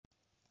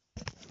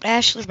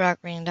Ashley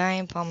Brockman and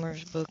Diane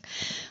Palmer's book,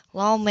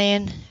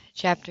 Lawman,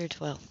 Chapter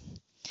 12.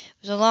 It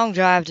was a long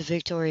drive to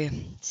Victoria.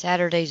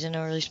 Saturdays in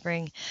early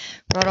spring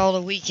brought all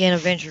the weekend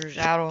adventurers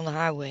out on the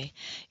highway.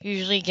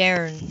 Usually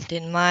Garen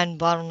didn't mind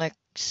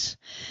bottlenecks,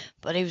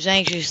 but he was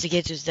anxious to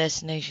get to his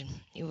destination.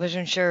 He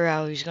wasn't sure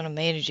how he was going to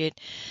manage it,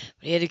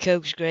 but he had to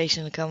coax Grace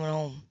into coming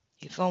home.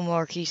 He phoned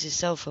Marquise's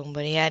cell phone,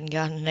 but he hadn't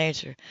gotten an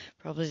answer.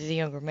 Probably the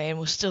younger man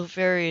was still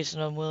furious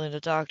and unwilling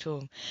to talk to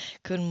him.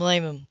 Couldn't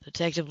blame him. The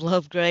detective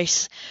loved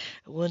Grace.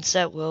 It wouldn't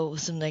set well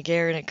with him that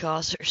Garen had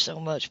caused her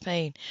so much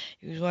pain.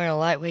 He was wearing a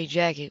lightweight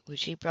jacket,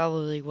 which he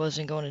probably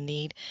wasn't going to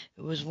need.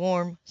 It was a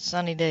warm,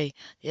 sunny day.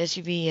 The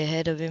SUV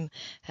ahead of him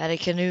had a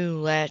canoe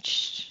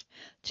latched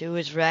to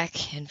its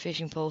rack and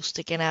fishing pole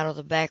sticking out of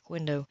the back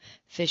window.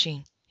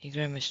 Fishing. He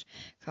grimaced,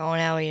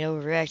 recalling how he had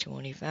overreacted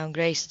when he found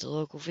Grace at the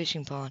local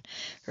fishing pond.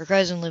 Her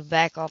cousin lived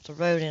back off the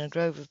road in a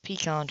grove of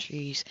pecan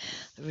trees.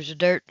 There was a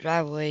dirt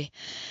driveway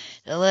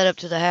that led up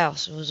to the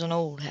house. It was an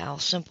old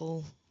house,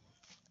 simple,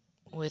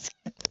 with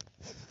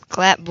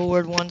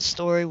clapboard, one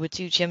story with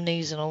two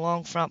chimneys and a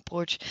long front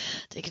porch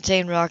that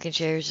contained rocking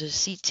chairs, a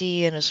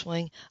settee, and a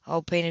swing,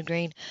 all painted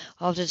green.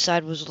 Off to the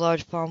side was a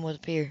large palm with a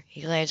pier.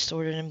 He glanced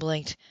toward it and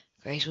blinked.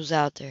 Grace was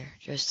out there,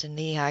 dressed in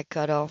knee-high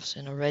cut-offs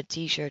and a red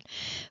T-shirt,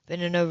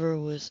 bending over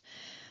with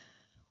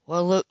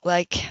what looked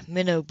like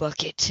minnow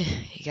bucket.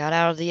 He got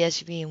out of the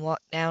SUV and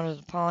walked down to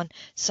the pond,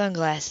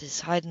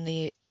 sunglasses hiding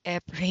the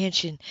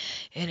apprehension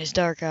in his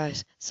dark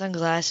eyes.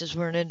 Sunglasses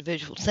were an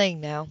individual thing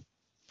now.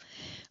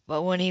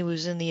 But when he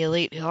was in the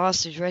elite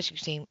hostage rescue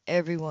team,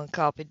 everyone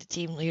copied the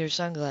team leader's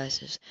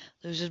sunglasses.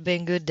 Those had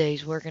been good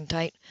days, working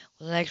tight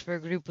with an expert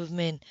group of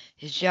men.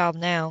 His job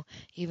now,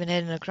 even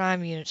heading a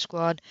crime unit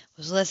squad,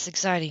 was less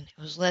exciting.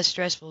 It was less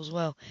stressful as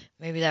well.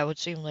 Maybe that would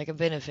seem like a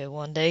benefit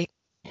one day.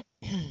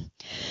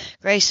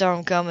 Grace saw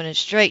him coming and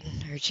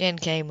straightened. Her chin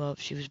came up.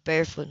 She was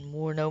barefoot and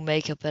wore no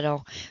makeup at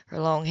all.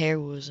 Her long hair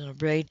was in a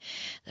braid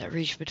that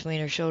reached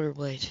between her shoulder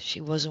blades. She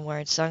wasn't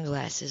wearing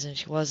sunglasses, and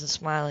she wasn't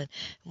smiling.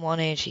 In one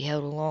hand she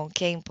held a long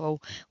cane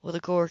pole with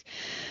a cork,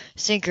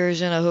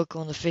 sinkers, and a hook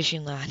on the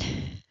fishing line.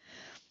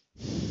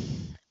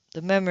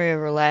 The memory of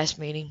their last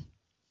meeting,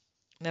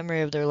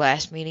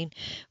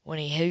 when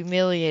he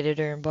humiliated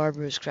her in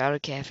Barbara's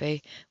crowded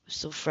cafe, was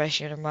still fresh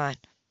in her mind.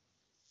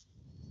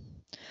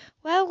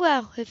 "Well,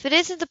 well, if it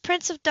isn't the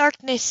Prince of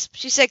Darkness,"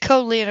 she said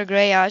coldly, and her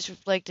gray eyes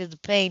reflected the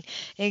pain,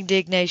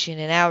 indignation,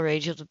 and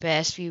outrage of the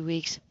past few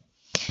weeks.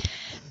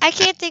 "I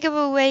can't think of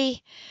a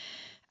way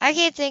I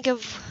can't think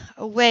of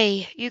a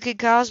way you could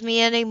cause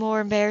me any more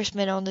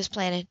embarrassment on this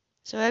planet.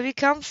 So have you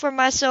come for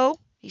my soul?"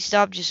 He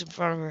stopped just in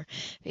front of her.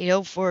 He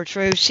hoped for a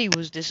truth. She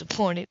was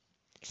disappointed.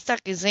 He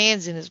stuck his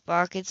hands in his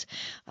pockets,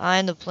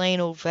 eyeing the plain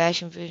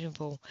old-fashioned fishing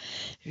pole.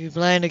 "If you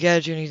plan to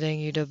catch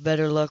anything, you'd have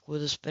better luck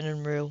with a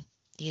spinning reel,"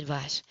 he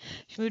advised.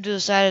 She moved to the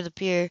side of the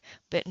pier.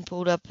 Benton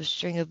pulled up a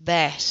string of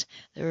bass.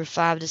 They were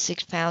 5 to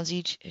 6 pounds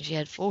each, and she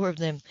had 4 of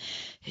them.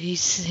 His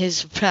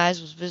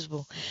surprise was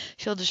visible.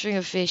 She held the string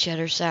of fish at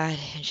her side,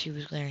 and she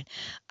was glaring.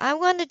 "I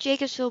won the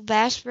Jacobsville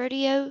Bass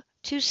Rodeo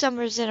 2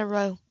 summers in a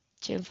row,"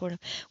 she informed him,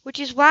 "which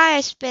is why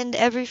I spend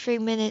every free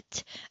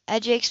minute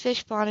at Jake's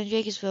Fish Pond in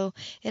Jacobsville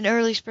in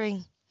early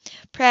spring,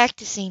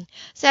 practicing.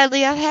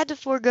 Sadly, I've had to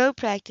forego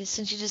practice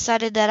since you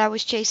decided that I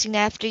was chasing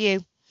after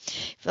you."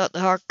 He felt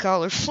the hot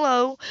collar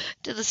flow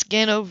to the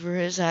skin over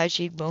his high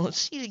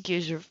cheekbones. He'd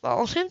accused her of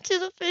following him to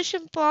the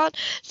fishing pond.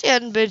 She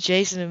hadn't been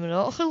chasing him at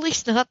all, at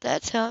least not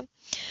that time.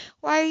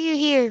 "Why are you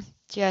here?"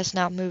 she asked,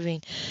 not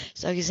moving. He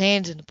stuck his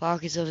hands in the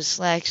pockets of his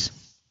slacks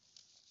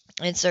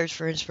and searched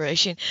for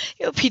inspiration.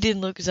 He hoped he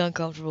didn't look as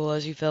uncomfortable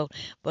as he felt,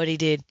 but he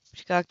did.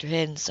 She cocked her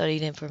head and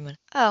studied him for a minute.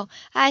 "Oh,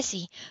 I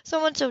see.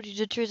 Someone told you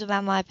the truth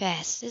about my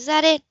past. Is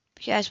that it?"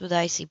 she asked with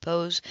icy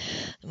pose,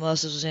 the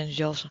muscles in his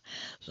jaws.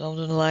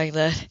 "Something like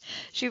that."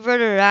 She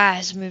averted her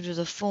eyes, moved to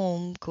the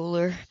foam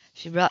cooler.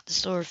 She brought the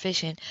store of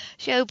fish in.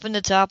 She opened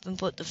the top and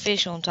put the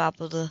fish on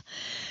top of the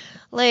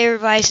layer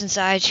of ice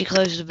inside. She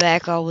closed the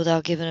back, all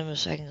without giving him a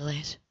second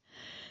glance.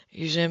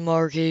 "He's in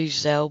Marquis,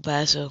 El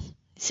Paso,"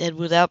 he said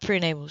without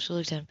preamble. She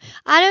looked at him.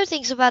 "I know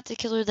things about the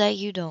killer that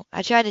you don't.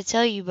 I tried to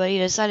tell you, but he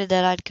decided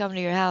that I'd come to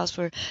your house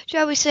for,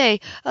 shall we say,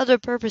 other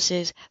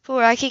purposes,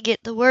 before I could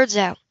get the words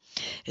out."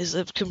 His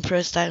lips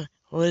compressed tightly.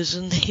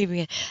 "Listen," he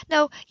began.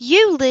 "No,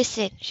 you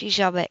listen!" she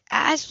shot back,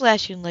 eyes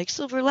flashing like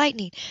silver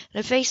lightning,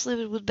 and a face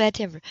livid with bad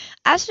temper.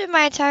 "I've spent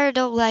my entire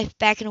adult life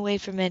backing away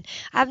from men.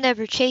 I've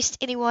never chased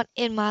anyone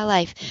in my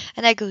life,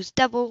 and that goes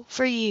double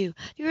for you. Do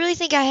you really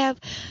think I have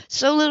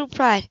so little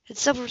pride and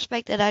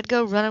self-respect that I'd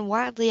go running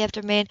wildly after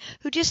a man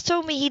who just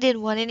told me he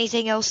didn't want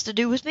anything else to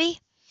do with me?"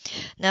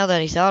 Now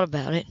that he thought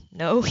about it,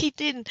 no, he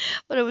didn't,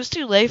 but it was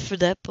too late for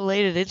that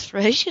belated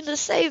inspiration to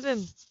save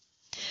him.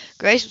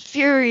 Grace was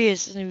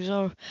furious, and he was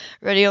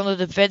already on the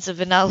defensive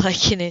and not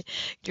liking it.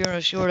 Drawing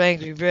a short,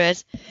 angry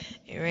breath,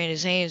 he ran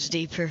his hands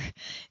deeper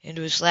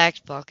into his slacks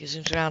pockets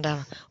and frowned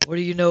down. "What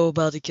do you know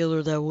about the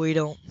killer that we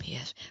don't?" he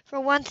asked. "For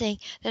one thing,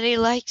 that he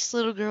likes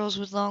little girls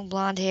with long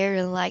blonde hair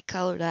and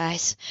light-colored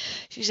eyes,"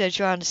 she said,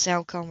 trying to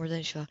sound calmer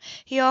than she felt.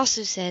 "He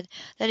also said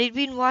that he'd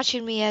been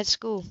watching me at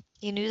school.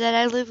 He knew that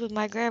I lived with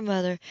my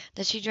grandmother,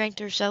 that she drank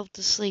herself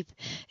to sleep.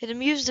 It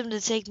amused him to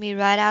take me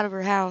right out of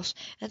her house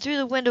and through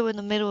the window in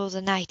the middle of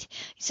the night.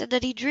 He said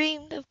that he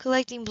dreamed of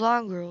collecting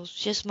blonde girls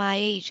just my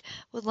age,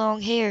 with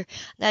long hair,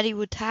 that he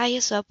would tie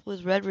us up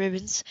with red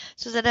ribbons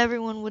so that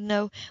everyone would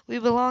know we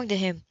belonged to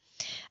him.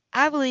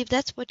 I believe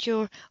that's what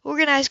your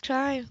organized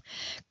crime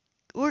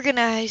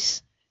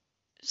organization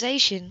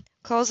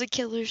calls a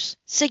killer's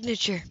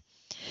signature.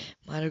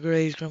 My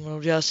degree is criminal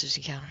justice,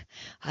 he countered.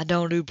 I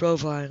don't do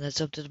profiling.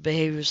 That's up to the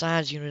behavioral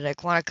science unit at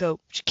Quantico.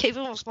 She gave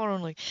him a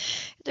smartly.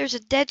 There's a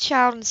dead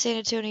child in San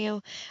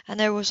Antonio, and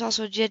there was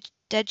also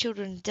dead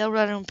children in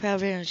Delrado and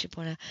Pasadena, she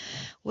pointed out,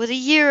 with a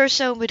year or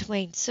so in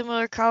between.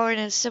 Similar coloring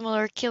and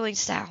similar killing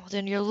style.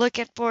 Then you're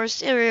looking for a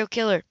serial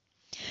killer.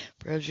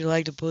 Perhaps you'd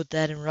like to put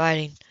that in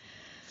writing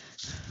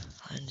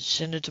and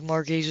send it to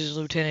Marquise's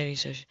lieutenant, he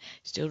says.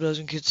 Still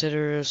doesn't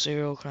consider it a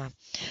serial crime.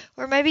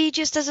 Or maybe he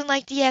just doesn't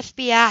like the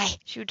FBI,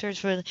 she returns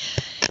further,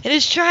 and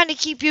is trying to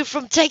keep you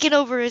from taking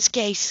over his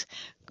case.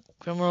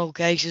 Criminal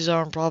cases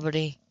aren't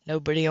property.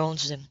 Nobody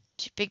owns them.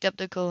 She picked up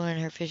the cooler in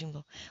her fishing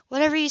bowl.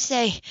 Whatever you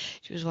say.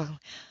 She was walking.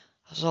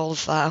 I saw the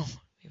file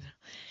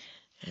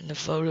and the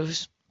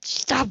photos. She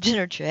stopped in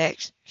her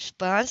tracks, her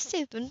spine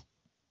stiffened.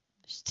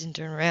 She didn't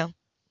turn around.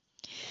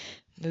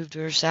 Moved to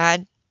her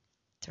side.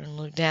 Turned and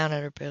looked down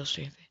at her pale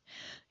stream.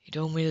 You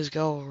told me the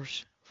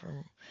scars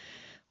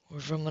were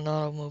from an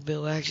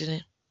automobile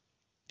accident.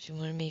 She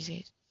wanted me to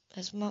say,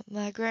 that's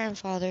my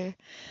grandfather.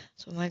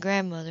 That's what my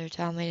grandmother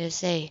taught me to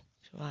say.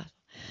 I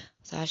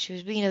thought she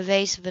was being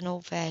evasive and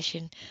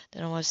old-fashioned.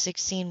 Then when I was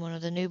 16, one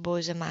of the new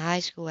boys in my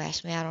high school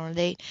asked me out on a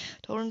date.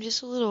 Told him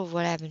just a little of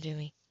what happened to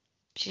me.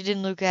 She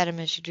didn't look at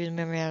him as she drew the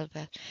memory out of the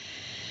past.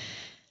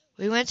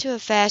 We went to a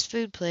fast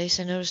food place.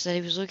 I noticed that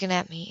he was looking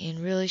at me in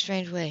a really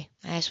strange way.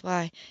 I asked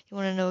why. He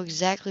wanted to know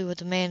exactly what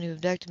the man who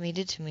abducted me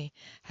did to me,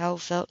 how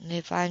it felt, and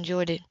if I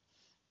enjoyed it.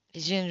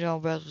 His ginger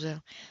breath was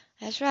out.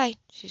 That's right,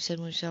 she said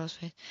when she saw his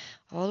face.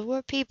 All the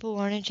poor people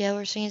weren't in jail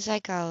or seeing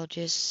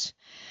psychologists.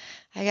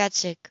 I got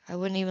sick. I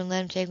wouldn't even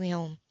let him take me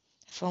home.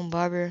 I phoned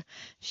Barbara.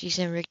 She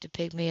sent Rick to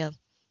pick me up.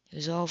 It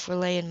was all for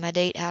laying my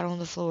date out on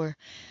the floor,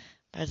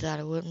 but I thought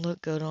it wouldn't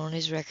look good on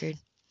his record.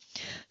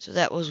 So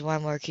that was why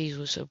Marquise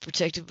was so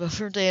protective of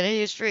her data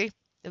history.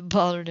 It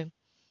bothered him.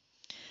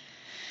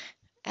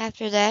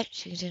 After that,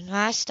 she continued,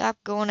 I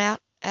stopped going out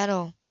at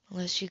all,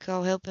 unless you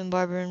call helping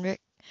Barbara and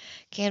Rick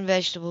can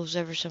vegetables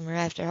every summer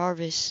after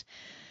harvest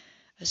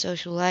a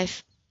social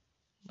life.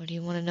 What do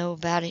you want to know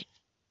about it?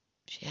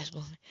 She asked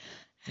bluntly.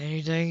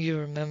 Anything you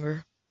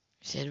remember?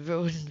 Said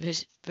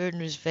averting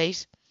his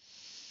face.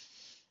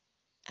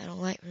 I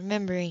don't like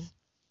remembering,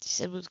 she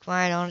said with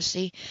quiet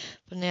honesty,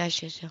 but now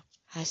she said,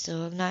 I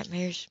still have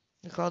nightmares.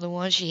 Recall the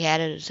one she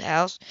had at his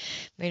house.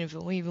 Made him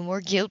feel even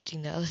more guilty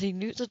now that he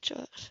knew the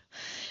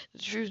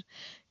truth.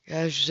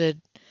 Gosh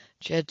said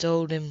she had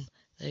told him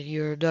that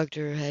your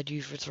abductor had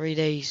you for 3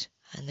 days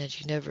and that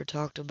you never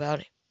talked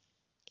about it.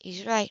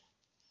 He's right.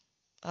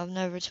 I've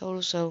never told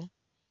a soul,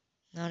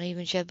 not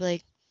even Chet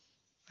Blake,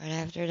 right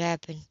after it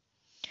happened.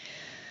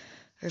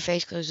 Her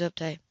face closed up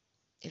tight.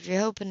 If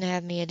you're hoping to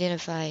have me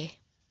identify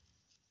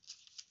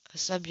a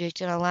subject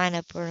in a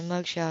lineup or a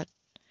mugshot,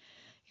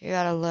 you're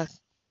out of luck.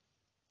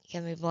 You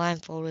kept me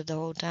blindfolded the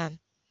whole time.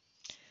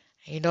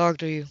 He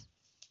talked to you.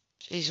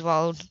 She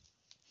swallowed.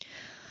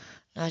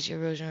 Nausea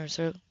rose in her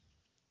throat.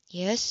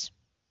 Yes?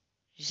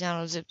 She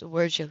sounded as if the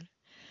word choked.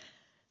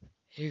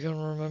 You're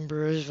gonna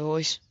remember his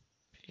voice.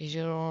 She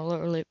shut on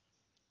her lip.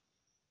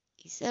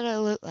 He said I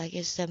looked like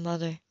his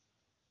stepmother.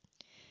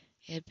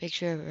 He had a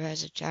picture of her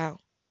as a child.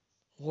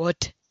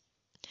 What?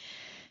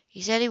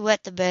 He said he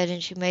wet the bed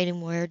and she made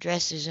him wear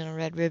dresses and a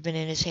red ribbon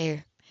in his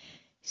hair.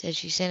 He said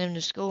she sent him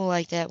to school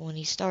like that when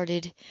he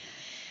started,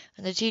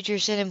 and the teacher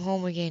sent him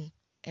home again.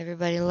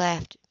 Everybody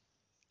laughed.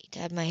 He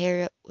tied my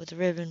hair up with a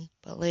ribbon,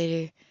 but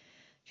later,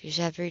 just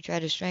after he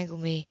tried to strangle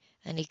me,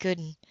 and he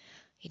couldn't,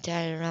 he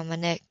tied it around my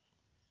neck.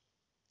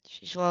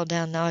 She swallowed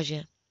down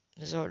nausea.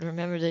 It was hard to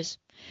remember this.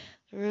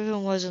 The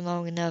ribbon wasn't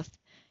long enough.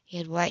 He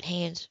had white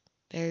hands,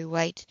 very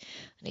white,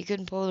 and he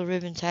couldn't pull the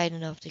ribbon tight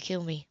enough to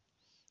kill me.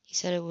 He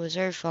said it was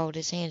her fault.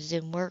 His hands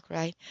didn't work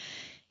right.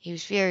 He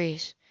was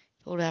furious.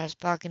 He pulled out his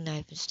pocket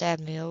knife and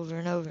stabbed me over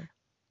and over.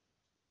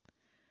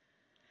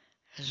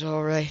 That's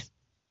all right,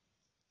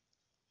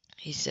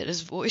 he said,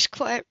 his voice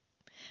quiet.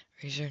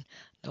 Reassured.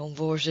 Don't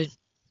force it.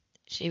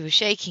 She was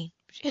shaking.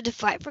 She had to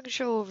fight for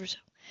control over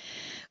herself.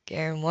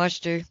 Karen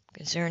watched her,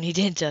 concerned he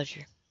didn't touch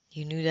her.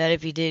 He knew that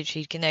if he did,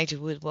 she'd connect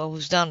it with what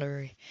was done to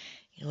her.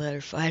 He let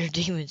her fight her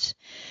demons.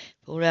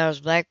 Pulled out his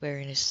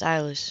BlackBerry and his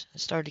stylus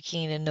and started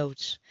keying in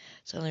notes.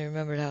 Suddenly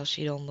remembered how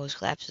she'd almost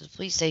collapsed at the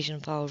police station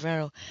in Palo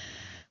Verde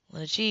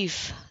when the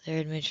chief there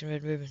had mentioned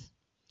red ribbon.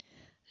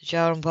 The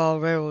child in Palo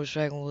Verde was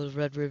strangled with a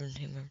red ribbon,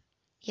 he remembered.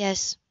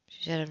 Yes,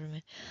 she said after a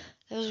minute.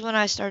 That was when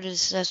I started to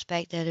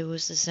suspect that it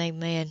was the same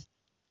man.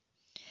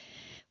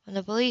 When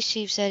the police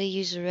chief said he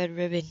used a red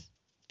ribbon,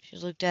 she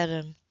looked at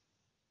him.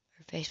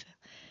 Her face fell.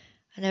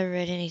 I never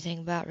read anything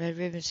about red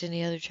ribbons in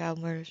the other child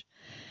murders.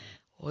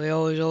 We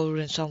always owed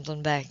him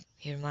something back,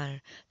 he reminded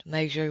her, to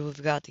make sure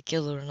we've got the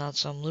killer and not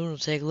some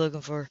lunatic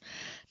looking for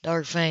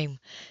dark fame.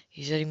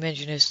 He said he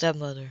mentioned his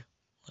stepmother.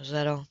 Was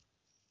that all?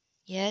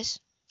 Yes,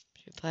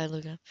 she replied,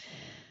 looking up.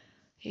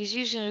 He's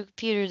using a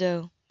computer,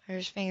 though.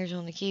 His fingers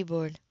on the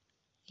keyboard.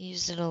 He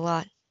used it a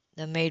lot.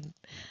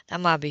 That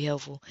might be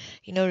helpful.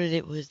 He noted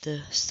it with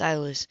the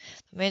stylus.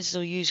 The man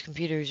still used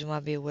computers. It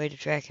might be a way to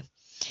track him.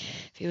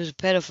 If he was a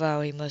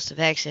pedophile, he must have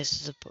access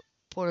to the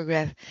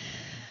pornograph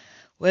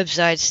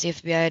websites. The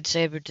FBI had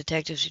saber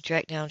detectives who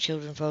tracked down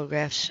children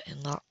photographs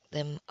and locked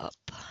them up.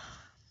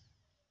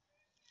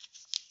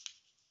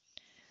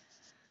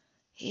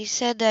 He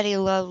said that he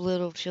loved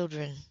little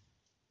children.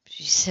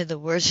 She said the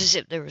words as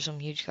if there was some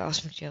huge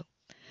cosmic joke.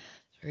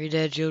 3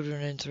 dead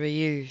children in 3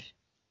 years,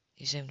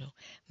 he seemed to.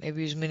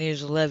 Maybe as many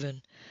as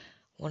 11.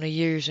 1 a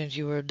year since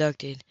you were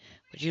abducted.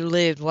 But you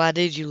lived. Why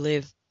did you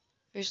live?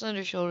 Her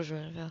slender shoulders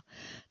ran about.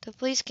 The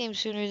police came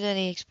sooner than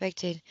he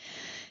expected.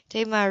 He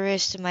taped my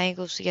wrists and my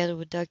ankles together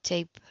with duct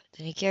tape.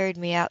 Then he carried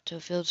me out to a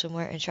field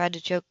somewhere and tried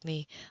to choke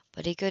me,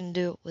 but he couldn't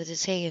do it with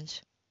his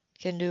hands.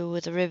 He couldn't do it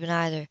with a ribbon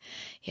either.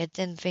 He had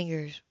thin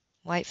fingers,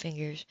 white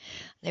fingers.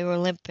 They were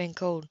limp and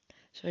cold,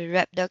 so he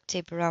wrapped duct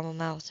tape around my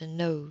mouth and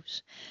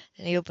nose.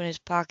 Then he opened his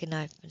pocket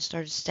knife and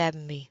started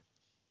stabbing me.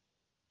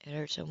 It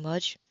hurt so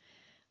much.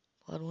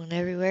 Blood went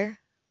everywhere.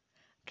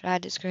 I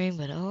tried to scream,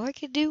 but all I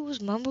could do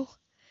was mumble.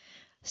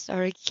 I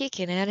started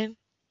kicking at him.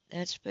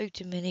 That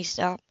spooked him and he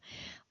stopped.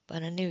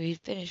 But I knew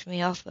he'd finish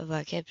me off if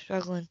I kept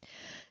struggling,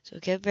 so I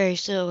kept very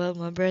still, held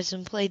my breath,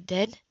 and played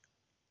dead.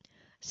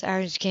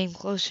 Sirens came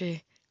closer.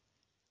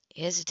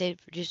 He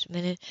hesitated for just a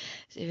minute,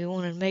 as if he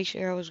wanted to make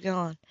sure I was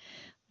gone.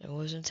 There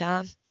wasn't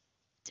time.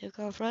 Took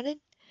off running,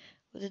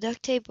 with the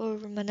duct tape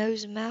over my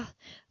nose and mouth.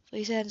 If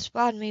police hadn't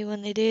spotted me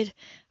when they did,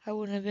 I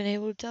wouldn't have been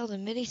able to tell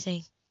them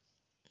anything.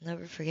 I'll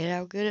never forget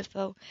how good it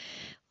felt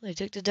when they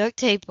took the duct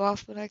tape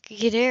off, but I could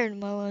get air in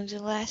my lungs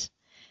at last.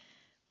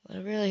 But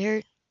it really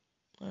hurt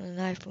when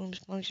the knife wounds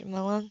punctured my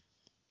lung.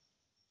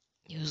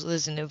 He was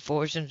listening to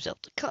force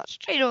himself to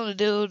concentrate on the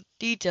little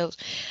details,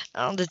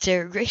 not on the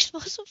terror Grace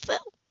must have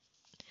felt.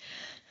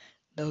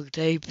 Duct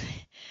tape.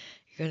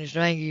 You're gonna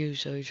strangle you,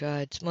 so he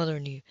tried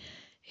smothering you.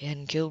 He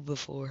hadn't killed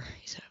before,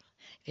 he said.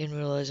 He didn't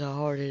realize how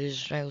hard it is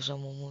to strangle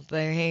someone with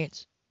bare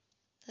hands.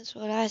 That's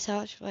what I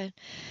thought, but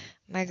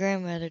my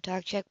grandmother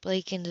talked Chuck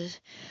Blake into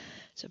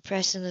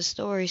suppressing the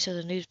story so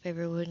the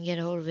newspaper wouldn't get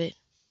a hold of it.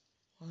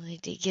 Well, they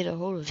did get a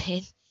hold of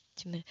it.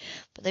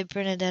 But they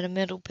printed that a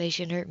mental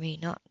patient hurt me,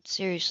 not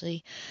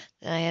seriously,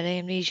 that I had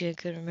amnesia and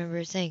couldn't remember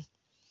a thing.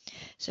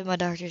 So my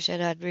doctor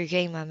said I'd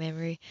regain my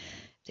memory.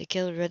 If the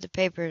killer read the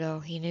paper at all,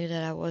 he knew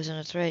that I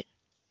wasn't a threat.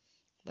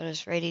 But I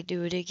was afraid he'd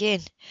do it again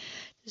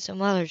to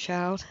some other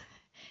child.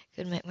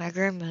 Couldn't make my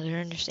grandmother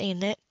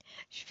understand that.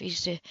 She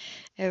used to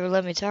ever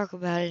let me talk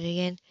about it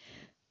again.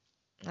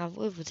 I've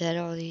lived with that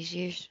all these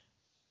years.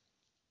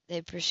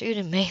 They pursued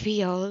him,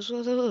 maybe all those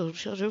other little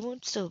children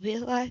would still be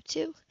alive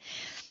too.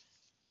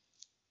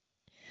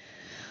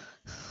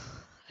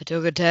 I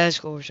took a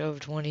task force over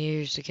 20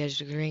 years to catch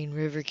the Green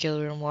River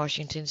Killer in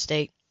Washington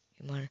State.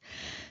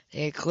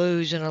 They had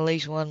clues and at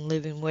least one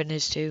living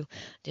witness too.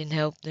 Didn't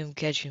help them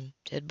catch him.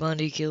 Ted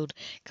Bundy killed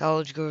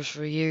college girls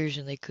for years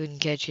and they couldn't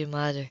catch him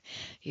either.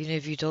 Even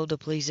if you told the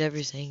police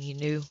everything you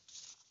knew,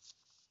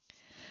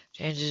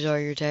 chances are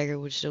your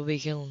tagger would still be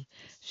killing.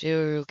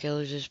 Serial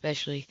killers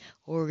especially,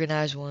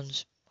 organized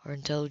ones, are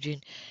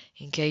intelligent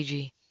and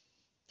cagey.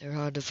 They're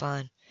hard to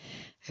find,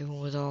 even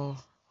with all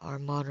our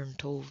modern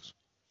tools.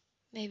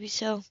 Maybe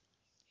so.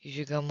 You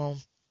should come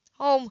home.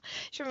 Home!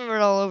 She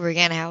remembered all over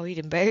again how he'd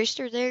embarrassed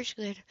her there. She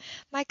declared,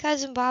 my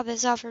cousin Bob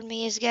has offered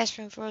me his guest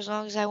room for as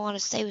long as I want to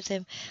stay with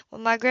him.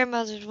 When my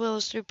grandmother's will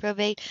is through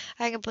probate,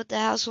 I can put the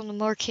house on the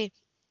market.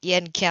 He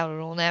hadn't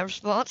counted on that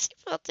response. He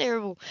felt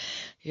terrible.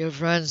 You have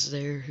friends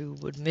there who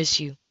would miss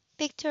you.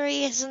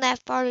 Victoria isn't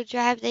that far to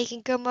drive. They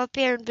can come up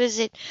here and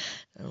visit.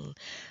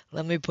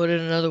 Let me put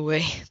it another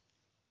way.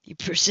 He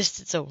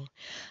persisted so.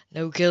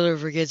 No killer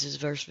forgets his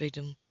first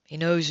victim. He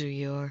knows who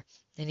you are,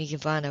 and he can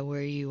find out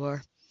where you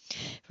are.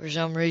 For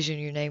some reason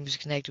your name is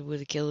connected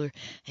with a killer,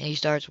 and he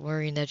starts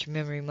worrying that your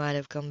memory might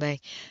have come back.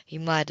 He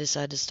might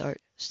decide to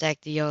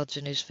stack the odds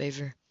in his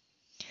favor.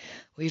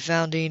 We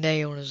found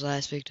DNA on his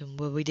last victim,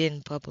 but we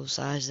didn't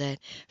publicize that.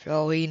 For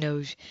all he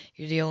knows,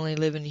 you're the only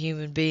living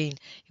human being.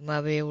 You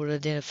might be able to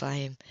identify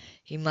him.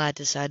 He might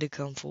decide to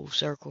come full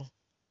circle.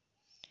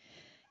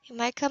 He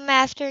might come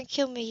after and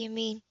kill me, you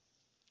mean?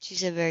 She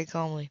said very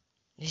calmly.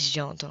 His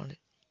jaw taunted.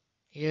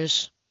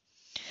 Yes.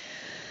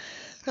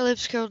 Her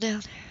lips curled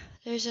down.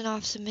 There's an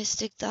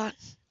optimistic thought.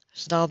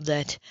 Stop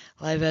that.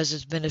 Life has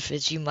its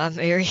benefits. You might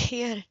marry.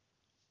 He added.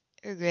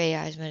 Her gray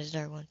eyes met his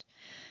dark ones.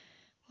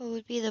 What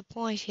would be the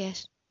point? She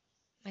asked.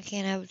 I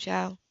can't have a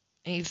child.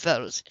 And he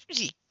felt as if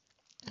she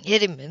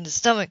hit him in the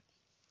stomach.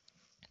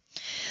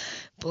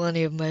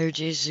 Plenty of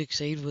marriages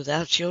succeed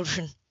without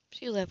children.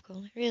 She laughed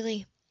coldly.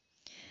 Really?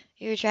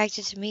 You were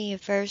attracted to me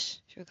at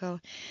first, she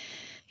recalled.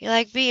 You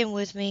liked being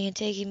with me and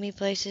taking me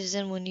places,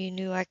 and when you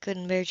knew I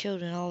couldn't bear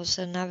children, all of a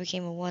sudden I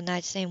became a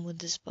one-night stand with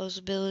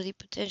disposability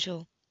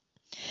potential.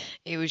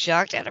 He was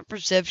shocked at her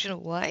perception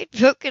of white,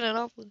 broken it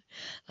off with,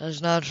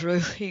 "That's not true,"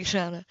 he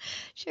shouted.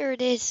 "Sure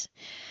it is.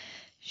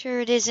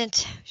 Sure it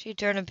isn't." She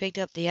turned and picked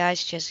up the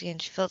ice chest again.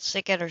 She felt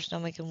sick at her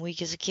stomach and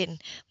weak as a kitten.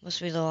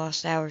 Must be the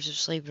lost hours of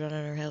sleep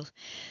running her health.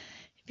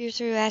 "If you're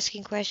through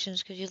asking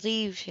questions, could you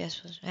leave?" she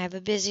asked. "I have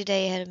a busy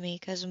day ahead of me.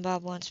 Cousin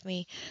Bob wants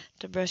me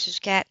to brush his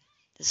cat."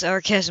 The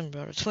sarcasm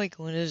brought a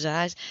twinkle in his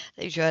eyes.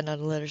 They tried not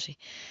to let her see.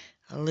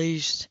 "At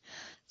least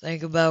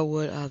think about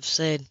what I've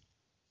said."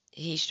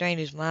 He strained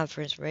his mind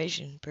for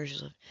inspiration.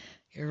 Percy's lips.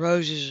 "Your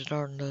roses are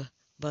starting to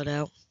bud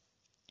out.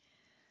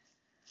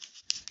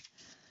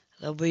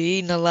 They'll be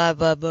eaten alive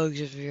by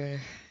bugs if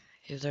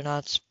they're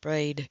not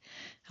sprayed,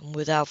 and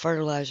without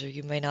fertilizer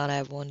you may not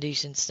have one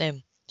decent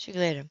stem." She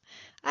glared at him.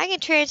 "I can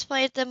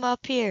transplant them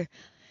up here."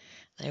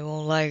 "They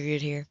won't like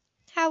it here."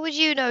 "How would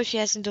you know?" she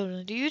asked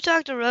indulgently. "Do you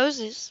talk to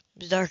roses?"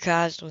 His dark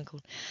eyes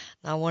twinkled.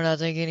 "Not when I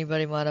think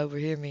anybody might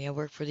overhear me. I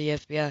work for the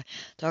FBI.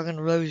 Talking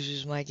to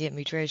roses might get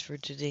me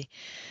transferred to the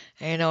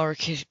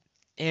Antarctica.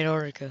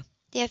 Antarctica.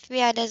 The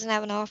FBI doesn't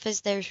have an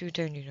office there," she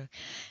returned. "You know,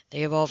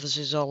 they have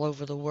offices all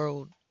over the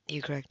world," he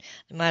corrected.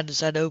 "They might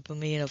decide to open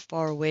me in a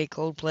far-away,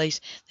 cold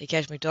place. They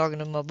catch me talking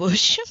to my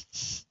bush."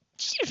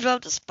 She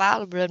rubbed a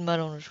spot of red mud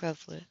on her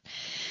scruff lip.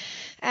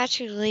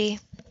 "Actually,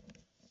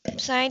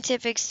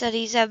 scientific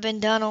studies have been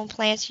done on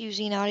plants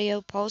using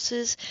audio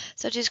pulses,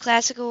 such as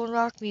classical and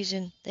rock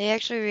music. They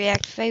actually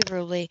react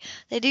favorably.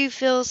 They do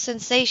feel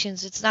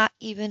sensations. It's not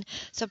even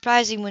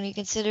surprising when you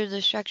consider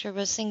the structure of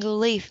a single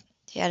leaf."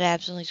 She had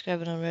absently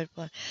scrubbing on red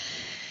blood.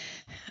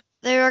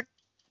 "There are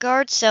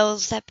guard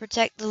cells that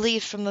protect the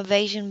leaf from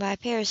invasion by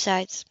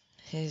parasites."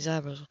 His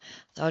eyebrows.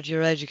 "Thought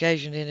your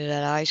education ended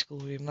at high school,"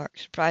 he remarked,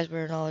 surprised by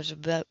her knowledge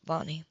of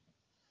botany.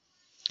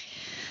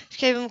 She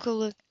gave him a cool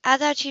look. "I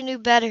thought you knew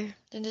better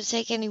than to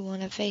take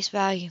anyone at face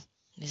value."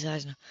 His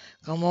eyes now.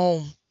 "Come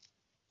home."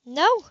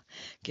 "No."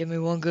 "Give me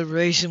one good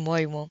reason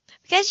why you won't."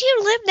 "Because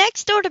you live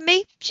next door to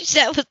me," she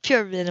said with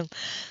pure venom.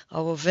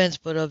 "I'll have a fence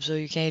put up so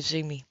you can't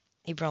see me,"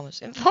 he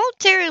promised.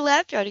 Involuntary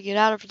laugh tried to get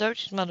out of her throat.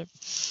 She smothered.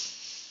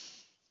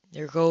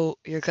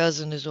 Your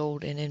cousin is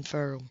old and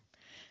infirm,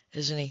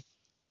 isn't he?"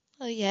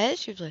 "Oh, yes,"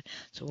 she replied.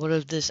 "So what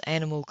if this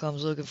animal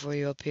comes looking for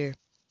you up here?"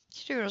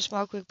 She drew a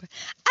small, quick breath.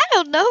 "I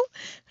don't know."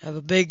 "I have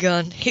a big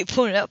gun." He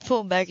pointed out,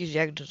 pulling back his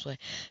jacket to display.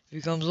 "If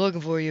he comes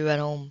looking for you at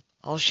home,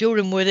 I'll shoot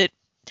him with it."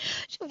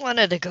 She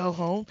wanted to go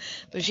home,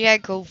 but she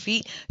had cold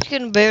feet. She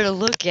couldn't bear to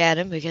look at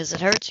him because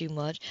it hurt too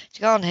much.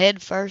 She'd gone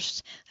head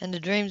first into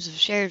dreams of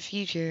shared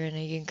future, and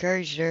he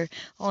encouraged her,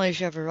 only to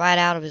shove her right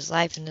out of his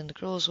life and in the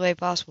cruelest way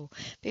possible.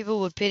 People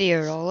would pity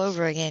her all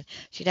over again.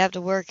 She'd have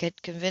to work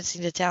at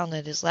convincing the town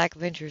that his lack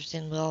of interest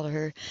didn't belong to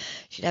her.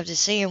 She'd have to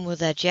see him with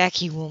that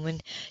Jackie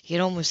woman. He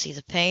could almost see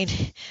the pain,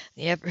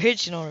 the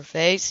apprehension on her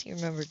face. He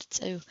remembered it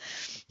too.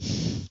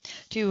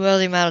 Too well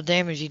the amount of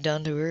damage he'd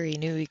done to her. He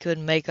knew he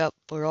couldn't make up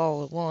for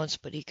all at once,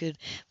 but he could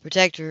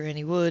protect her, and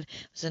he would.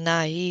 It was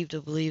naive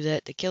to believe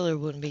that the killer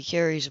wouldn't be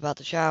curious about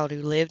the child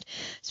who lived,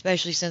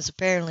 especially since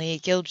apparently he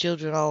killed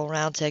children all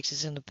around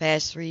Texas in the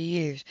past 3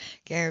 years.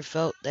 Karen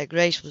felt that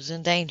Grace was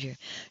in danger.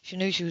 She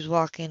knew she was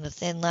walking a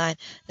thin line.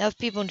 Enough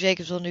people in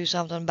Jacobsville knew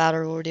something about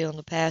her ordeal in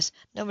the past.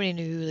 Nobody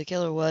knew who the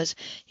killer was.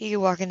 He could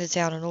walk into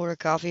town and order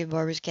coffee at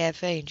Barbara's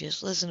Cafe and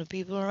just listen to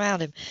people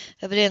around him.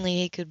 Evidently,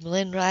 he could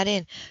blend right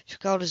in. She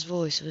caught his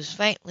voice. It was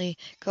faintly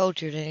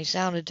cultured, and he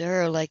sounded to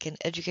her like an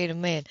educated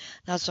man,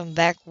 not some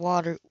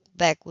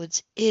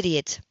backwoods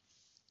idiot.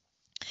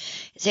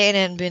 His hands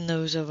hadn't been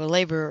those of a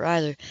laborer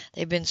either.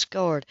 They'd been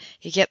scarred.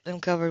 He kept them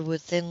covered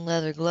with thin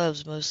leather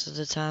gloves most of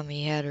the time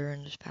he had her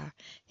in his power.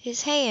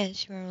 "His hands,"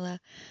 she murmured aloud.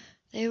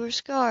 "They were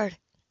scarred."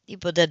 He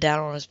put that down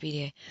on his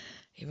PDA.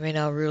 "You may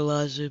not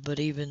realize it, but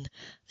even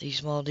these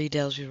small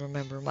details you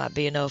remember might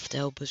be enough to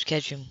help us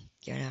catch him.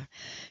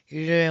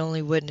 You're the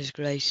only witness,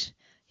 Grace.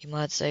 You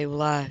might save a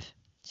life."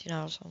 She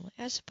nodded solemnly.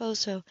 "I suppose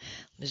so."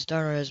 "Miss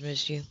Turner has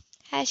missed you."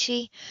 "Has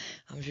she?"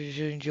 "I'm sure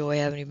she'll enjoy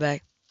having you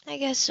back." "I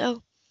guess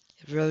so."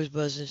 "If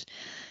rosebuds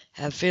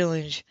have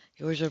feelings,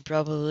 yours are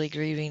probably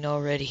grieving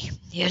already."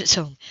 Yet it's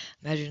home.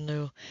 Imagine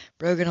they're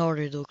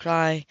broken-hearted, they'll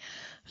cry.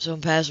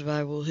 Some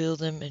passerby will heal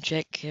them and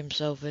check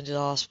himself into the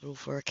hospital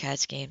for a CAT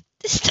scan.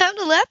 This time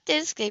the laugh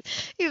did escape,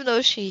 even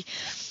though she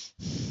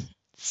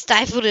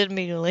stifled it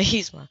immediately.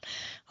 He smiled.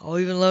 "I'll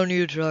even loan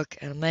you a truck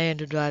and a man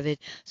to drive it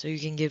so you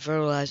can get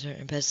fertilizer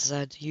and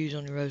pesticides to use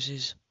on your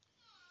roses."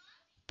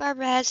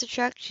 "Barbara has a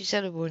truck," she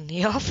said, avoiding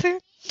the offer,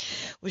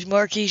 which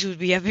Marquise would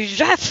be happy to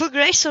drive for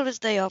Grace on his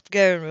day off.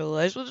 Garen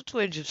realized with a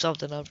twinge of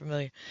something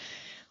unfamiliar.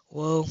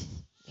 "Whoa,"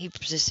 he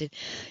persisted.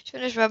 She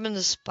finished rubbing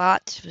the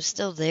spot. It was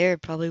still there.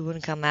 It probably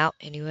wouldn't come out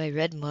anyway.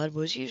 Red mud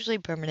was usually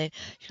permanent.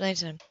 She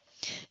glanced at him.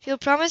 "If you'll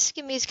promise to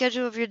give me a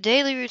schedule of your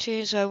daily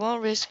routine so I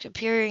won't risk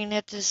appearing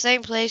at the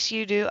same place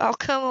you do, I'll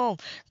come home."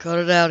 "Cut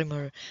it out," he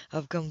muttered.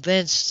 "I'm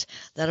convinced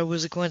that it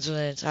was a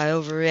coincidence. I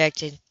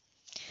overreacted."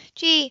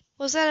 "Gee,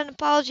 was that an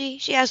apology?"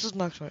 she asked with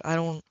mock scorn. "I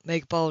don't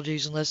make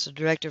apologies unless the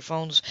director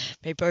phones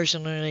me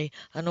personally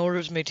and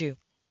orders me to."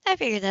 "I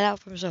figured that out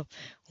for myself."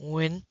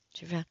 "When?"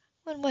 she frowned.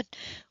 "When what?"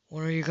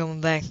 "When are you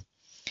coming back?"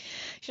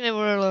 She didn't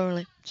worry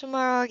lonely.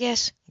 Tomorrow, I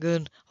guess.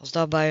 Good. I'll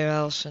stop by your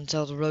house and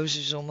tell the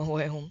Roses on my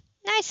way home.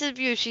 Nice of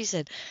you, she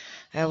said.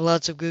 I have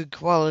lots of good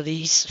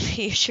qualities,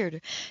 he assured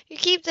her. You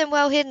keep them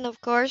well hidden,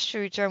 of course, she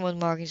returned with a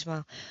mocking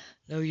smile.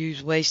 No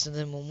use wasting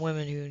them on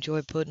women who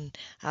enjoy putting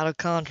out a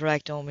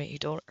contract on me, he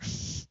told her.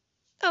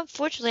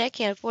 Unfortunately, I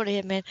can't afford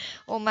a hitman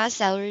on my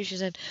salary, she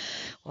said.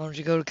 Why don't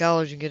you go to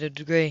college and get a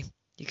degree?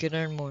 You can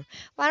earn more.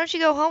 Why don't you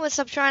go home and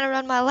stop trying to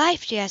run my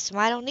life? She asked him.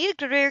 I don't need a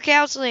career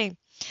counseling.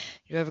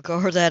 You ever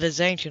heard that is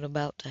ancient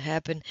about to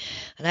happen?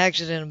 An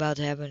accident about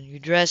to happen. You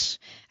dress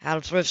out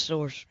of thrift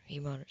stores,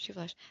 he muttered. She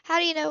flashed. How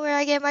do you know where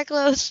I get my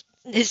clothes?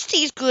 His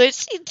teeth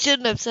glitched. He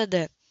shouldn't have said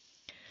that.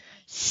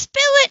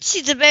 Spill it,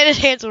 she demanded,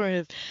 hands on her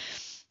hip.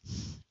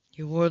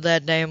 You wore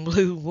that damn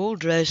blue wool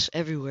dress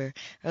everywhere.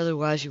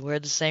 Otherwise, you wear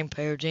the same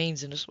pair of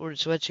jeans and assorted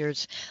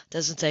sweatshirts.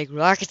 Doesn't take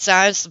rocket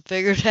science to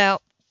figure it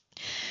out.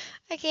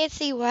 I can't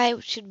see why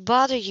it should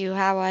bother you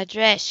how I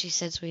dress, she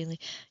said sweetly.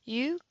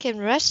 You can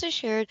rest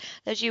assured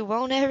that you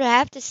won't ever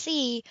have to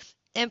see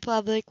in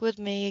public with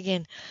me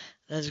again.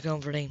 That's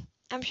comforting.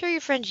 I'm sure your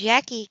friend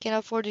Jackie can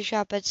afford to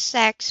shop at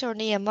Saks or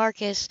Neiman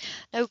Marcus.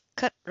 No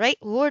cut-rate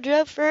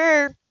wardrobe for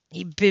her.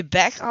 He bit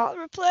back all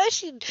reply.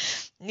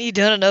 He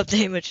done enough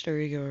damage to her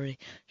ego already.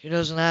 She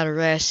doesn't hide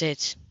her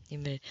assets, he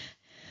admitted.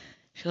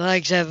 She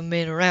likes having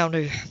men around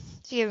her.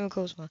 She gave him a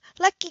cold smile.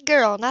 Lucky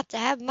girl not to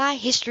have my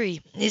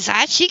history. His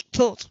high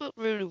cheekbones. What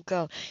Rudy would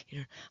call.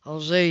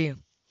 I'll see you.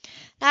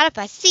 Not if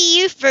I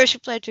see you first,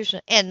 replied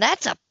Teresa. And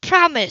that's a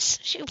promise.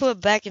 She went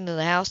back into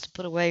the house to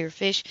put away her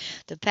fish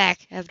to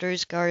pack after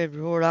his car had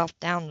roared off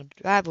down the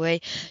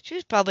driveway. She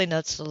was probably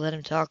nuts to let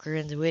him talk her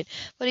into it,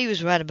 but he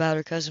was right about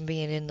her cousin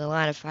being in the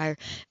line of fire.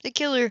 If the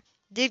killer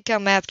did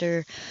come after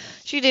her,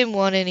 she didn't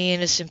want any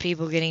innocent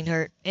people getting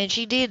hurt, and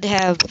she did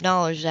have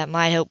knowledge that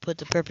might help put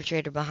the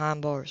perpetrator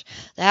behind bars.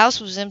 The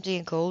house was empty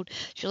and cold.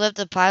 She left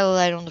the pilot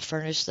light on the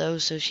furnace, though,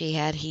 so she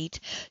had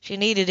heat. She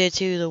needed it,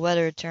 too. The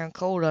weather had turned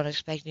cold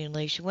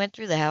unexpectedly. She went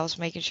through the house,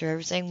 making sure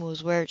everything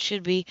was where it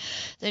should be.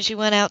 Then she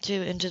went out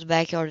into the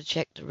backyard to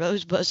check the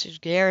rosebushes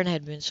Garen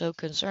had been so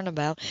concerned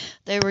about.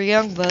 There were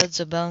young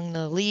buds among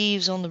the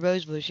leaves on the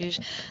rose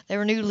bushes. There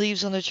were new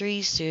leaves on the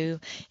trees,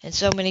 too, and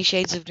so many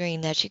shades of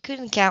green that she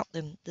couldn't count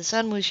them. The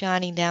sun was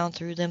shining down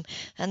through them,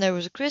 and there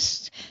was a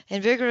crisp,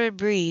 invigorating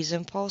breeze.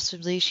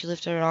 Impulsively, she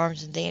lifted her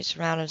arms and danced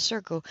around in a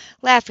circle,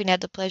 laughing at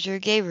the pleasure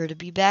it gave her to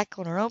be back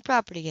on her own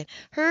property again.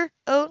 Her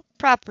own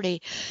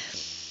property.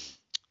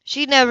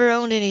 She'd never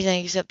owned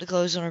anything except the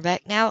clothes on her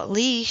back. Now at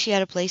least she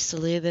had a place to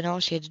live, and all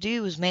she had to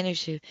do was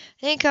manage to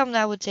an income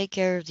that would take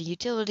care of the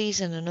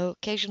utilities and an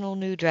occasional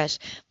new dress.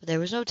 But there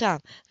was no time.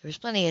 There was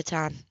plenty of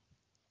time.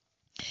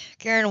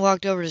 Karen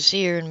walked over to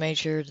see her and made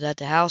sure that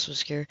the house was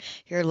secure.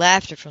 He heard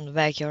laughter from the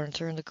backyard and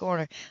turned the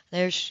corner.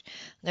 There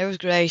was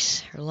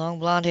Grace, her long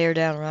blonde hair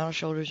down around her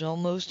shoulders,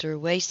 almost to her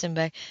waist and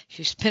back.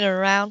 She was spinning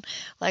around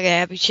like a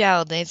happy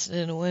child dancing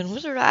in the wind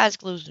with her eyes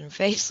closed and her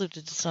face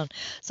lifted to the sun.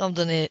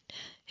 Something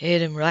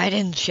hit him right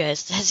in the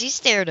chest as he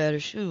stared at her.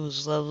 She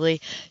was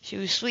lovely. She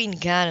was sweet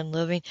and kind and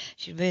loving.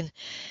 She'd been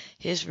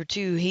his for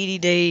 2 heady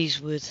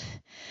days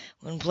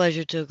when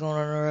pleasure took on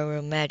her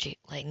real magic,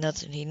 like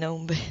nothing he'd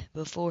known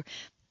before.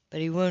 But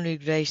he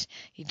wounded Grace.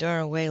 He turned her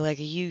away like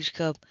a used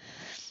cub,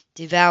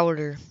 devoured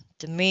her,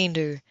 demeaned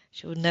her.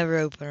 She would never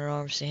open her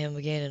arms to him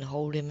again and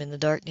hold him in the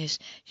darkness.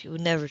 She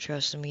would never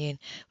trust him again.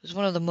 It was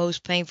one of the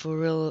most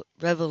painful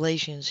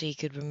revelations he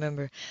could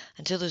remember,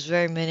 until this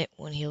very minute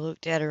when he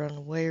looked at her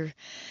unaware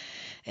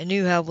and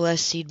knew how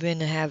blessed he'd been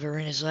to have her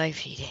in his life.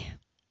 He'd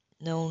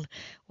known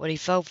what he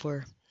felt for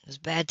her. It was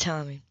bad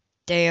timing.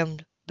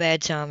 Damned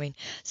bad timing.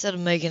 Instead of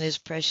making his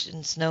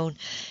presence known,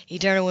 he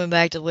turned and went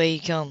back the way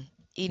he'd come.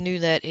 He knew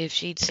that if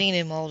she'd seen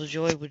him, all the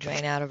joy would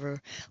drain out of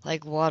her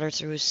like water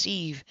through a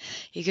sieve.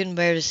 He couldn't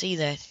bear to see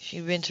that.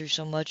 She'd been through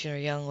so much in her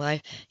young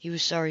life. He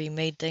was sorry he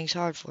made things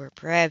hard for her.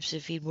 Perhaps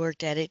if he'd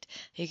worked at it,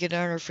 he could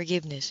earn her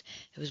forgiveness.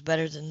 It was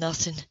better than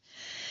nothing.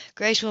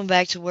 Grace went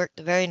back to work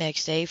the very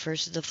next day,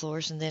 first at the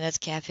floors and then at the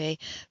cafe.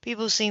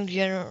 People seemed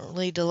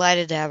generally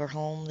delighted to have her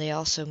home. They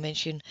also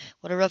mentioned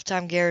what a rough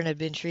time Garen had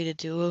been treated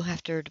to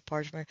after her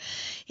departure.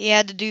 He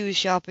had to do his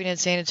shopping in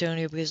San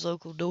Antonio because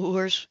local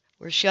doors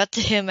were shut to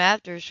him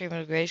after his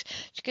treatment of Grace.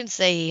 She couldn't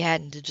say he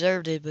hadn't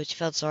deserved it, but she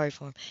felt sorry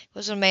for him. He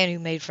wasn't a man who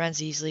made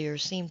friends easily or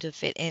seemed to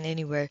fit in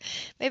anywhere.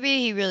 Maybe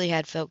he really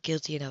had felt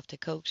guilty enough to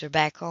coax her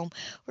back home,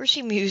 or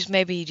she mused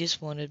maybe he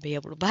just wanted to be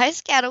able to buy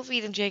his cattle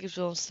feed in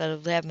Jacobsville instead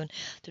of having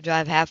to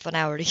drive half an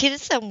hour to get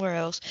it somewhere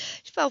else.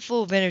 She felt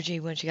full of energy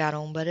when she got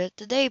home, but as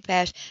the day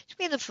passed, she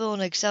began to feel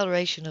an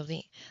acceleration of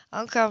the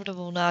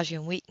uncomfortable nausea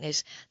and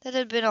weakness that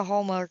had been a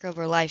hallmark of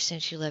her life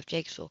since she left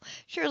Jacobsville.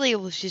 Surely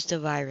it was just a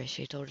virus,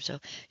 she told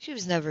herself. She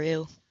was never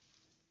ill.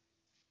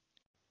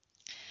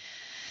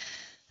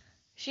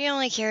 She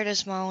only carried a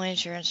small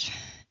insurance.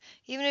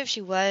 Even if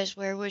she was,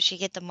 where would she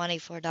get the money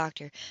for a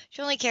doctor?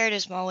 She only carried a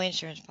small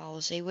insurance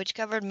policy, which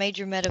covered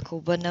major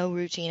medical but no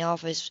routine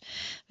office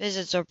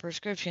visits or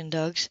prescription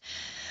drugs.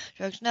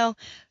 No,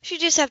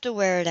 she'd just have to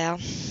wear it out.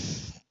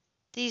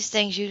 These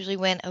things usually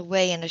went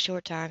away in a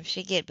short time.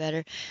 She'd get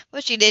better.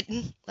 But she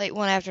didn't. Late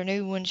one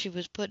afternoon, when she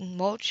was putting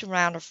mulch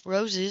around her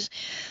roses,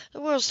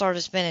 the world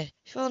started spinning.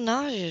 She felt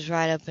nauseous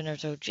right up in her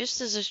throat, just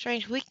as a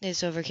strange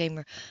weakness overcame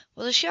her.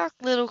 With a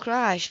shocked little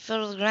cry, she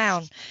fell to the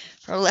ground.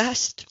 Her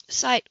last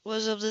sight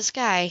was of the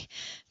sky,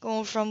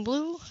 going from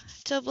blue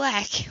to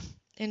black.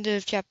 End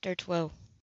of chapter 12.